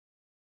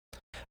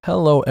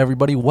Hello,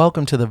 everybody.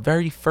 Welcome to the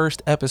very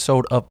first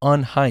episode of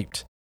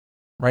Unhyped.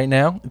 Right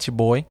now, it's your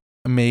boy,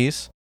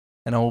 Amaze,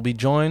 and I will be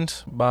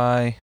joined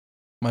by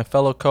my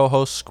fellow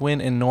co-hosts, Squin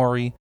and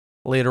Nori,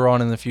 later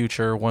on in the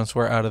future once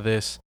we're out of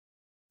this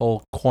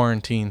whole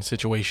quarantine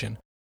situation.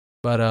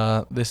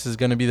 But this is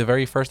going to be the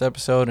very first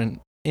episode,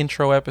 an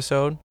intro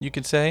episode, you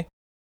could say.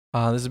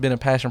 This has been a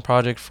passion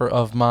project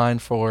of mine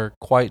for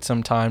quite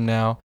some time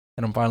now,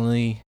 and I'm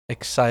finally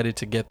excited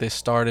to get this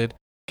started,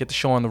 get the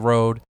show on the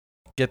road,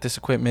 get this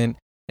equipment,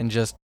 and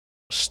just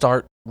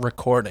start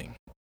recording.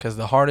 Because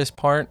the hardest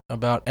part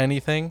about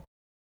anything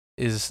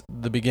is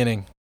the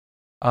beginning.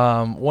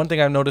 One thing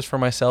I've noticed for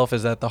myself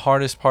is that the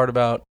hardest part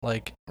about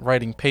like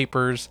writing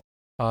papers,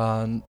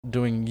 doing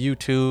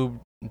YouTube,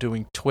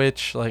 doing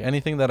Twitch, like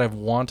anything that I've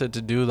wanted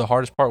to do, the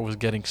hardest part was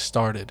getting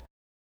started.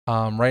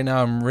 Right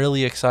now, I'm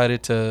really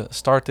excited to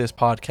start this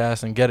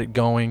podcast and get it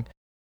going.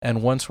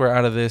 And once we're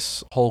out of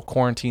this whole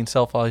quarantine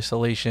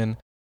self-isolation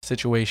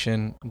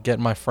situation, get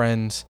my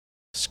friends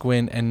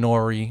Squin and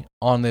Nori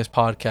on this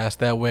podcast.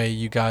 That way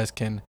you guys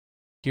can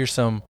hear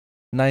some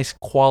nice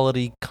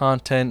quality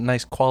content,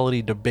 nice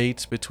quality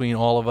debates between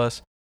all of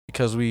us,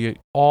 because we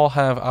all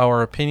have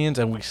our opinions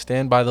and we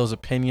stand by those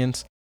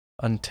opinions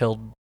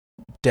until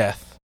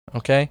death.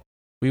 Okay?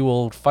 We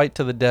will fight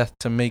to the death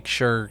to make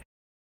sure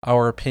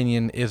our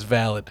opinion is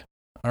valid.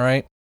 All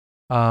right?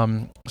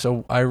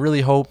 So I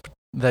really hope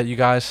that you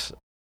guys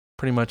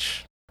pretty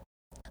much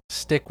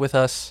stick with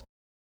us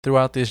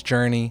throughout this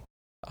journey.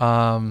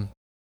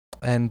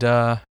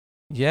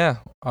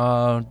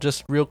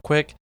 Just real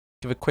quick,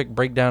 give a quick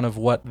breakdown of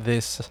what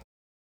this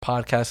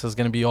podcast is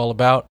going to be all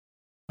about.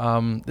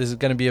 This is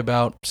going to be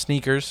about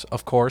sneakers,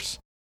 of course,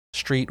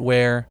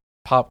 streetwear,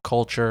 pop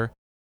culture,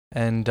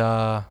 and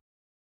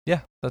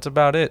that's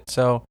about it.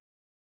 So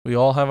we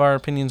all have our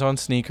opinions on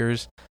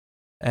sneakers,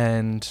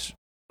 and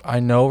I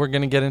know we're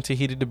going to get into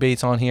heated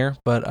debates on here,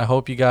 but I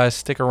hope you guys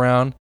stick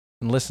around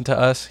and listen to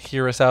us,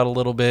 hear us out a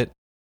little bit.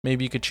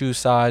 Maybe you could choose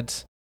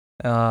sides.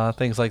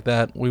 Things like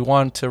that. We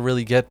want to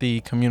really get the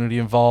community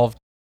involved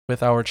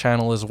with our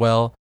channel as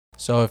well.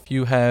 So if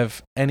you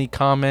have any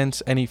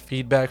comments, any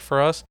feedback for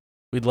us,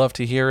 we'd love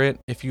to hear it.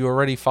 If you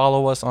already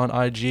follow us on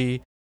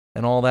IG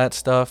and all that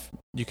stuff,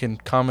 you can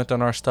comment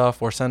on our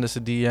stuff or send us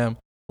a DM.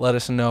 Let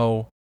us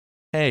know,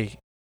 hey,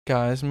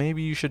 guys,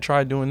 maybe you should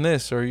try doing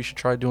this or you should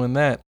try doing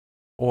that.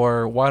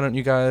 Or why don't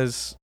you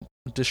guys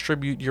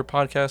distribute your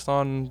podcast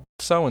on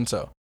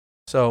so-and-so?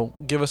 So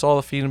give us all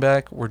the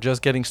feedback. We're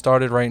just getting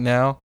started right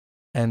now.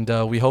 And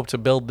we hope to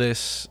build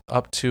this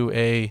up to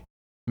a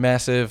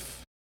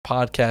massive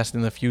podcast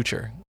in the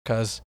future.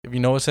 Because if you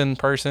know us in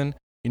person,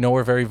 you know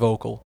we're very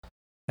vocal.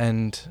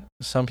 And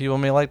some people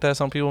may like that,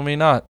 some people may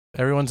not.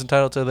 Everyone's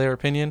entitled to their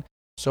opinion.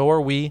 So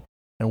are we.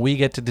 And we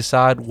get to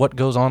decide what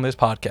goes on this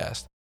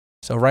podcast.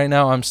 So right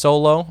now I'm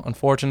solo,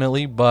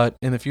 unfortunately. But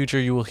in the future,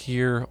 you will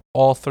hear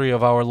all three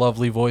of our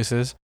lovely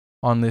voices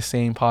on this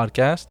same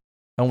podcast.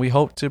 And we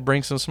hope to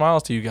bring some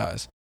smiles to you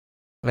guys.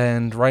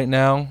 And right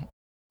now,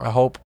 I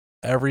hope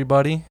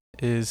everybody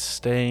is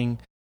staying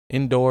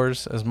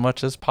indoors as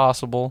much as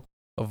possible,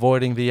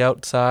 avoiding the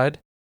outside.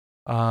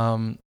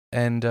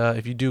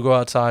 If you do go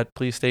outside,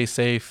 please stay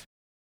safe.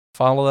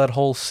 Follow that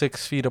whole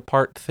 6 feet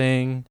apart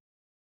thing.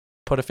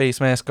 Put a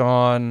face mask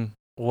on,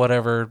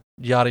 whatever,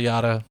 yada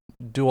yada.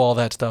 Do all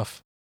that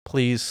stuff,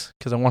 please,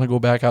 because I want to go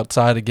back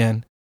outside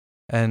again.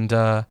 And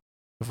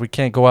if we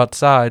can't go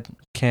outside,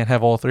 can't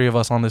have all three of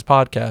us on this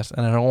podcast.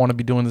 And I don't want to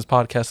be doing this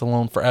podcast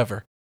alone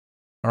forever.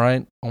 All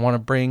right? I want to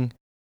bring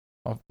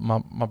my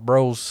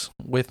bros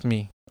with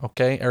me.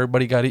 Okay?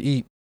 Everybody got to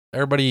eat.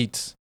 Everybody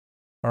eats.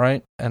 All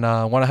right? And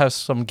I want to have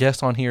some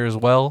guests on here as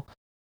well.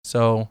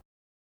 So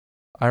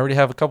I already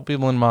have a couple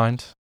people in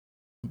mind.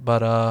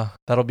 But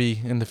that'll be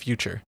in the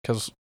future,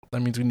 because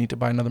that means we need to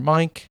buy another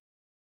mic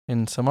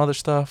and some other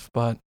stuff.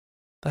 But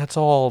that's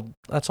all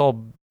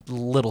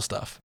little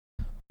stuff.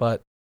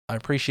 But I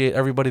appreciate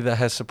everybody that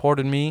has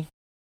supported me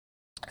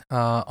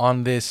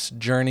on this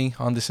journey,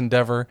 on this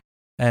endeavor,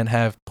 and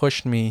have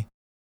pushed me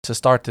to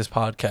start this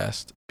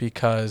podcast,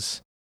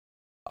 because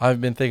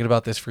I've been thinking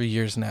about this for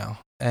years now.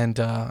 And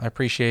I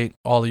appreciate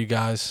all of you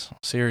guys.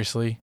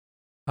 Seriously.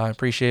 I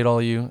appreciate all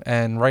of you.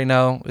 And right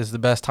now is the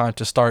best time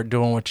to start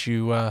doing what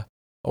you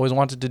always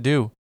wanted to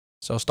do.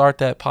 So start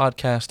that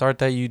podcast, start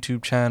that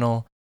YouTube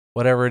channel,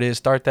 whatever it is.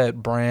 Start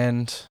that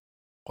brand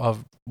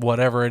of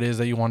whatever it is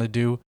that you want to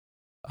do,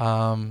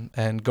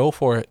 and go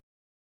for it.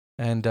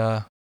 And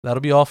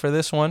that'll be all for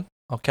this one.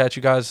 I'll catch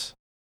you guys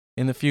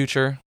in the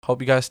future.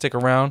 Hope you guys stick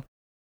around.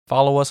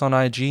 Follow us on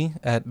IG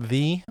at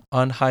The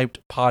Unhyped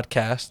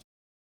Podcast.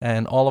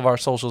 And all of our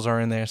socials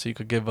are in there, so you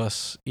could give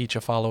us each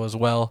a follow as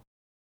well.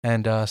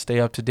 And stay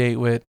up to date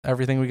with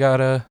everything we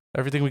got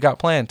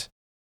planned.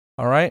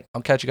 All right?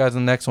 I'll catch you guys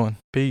in the next one.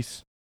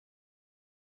 Peace.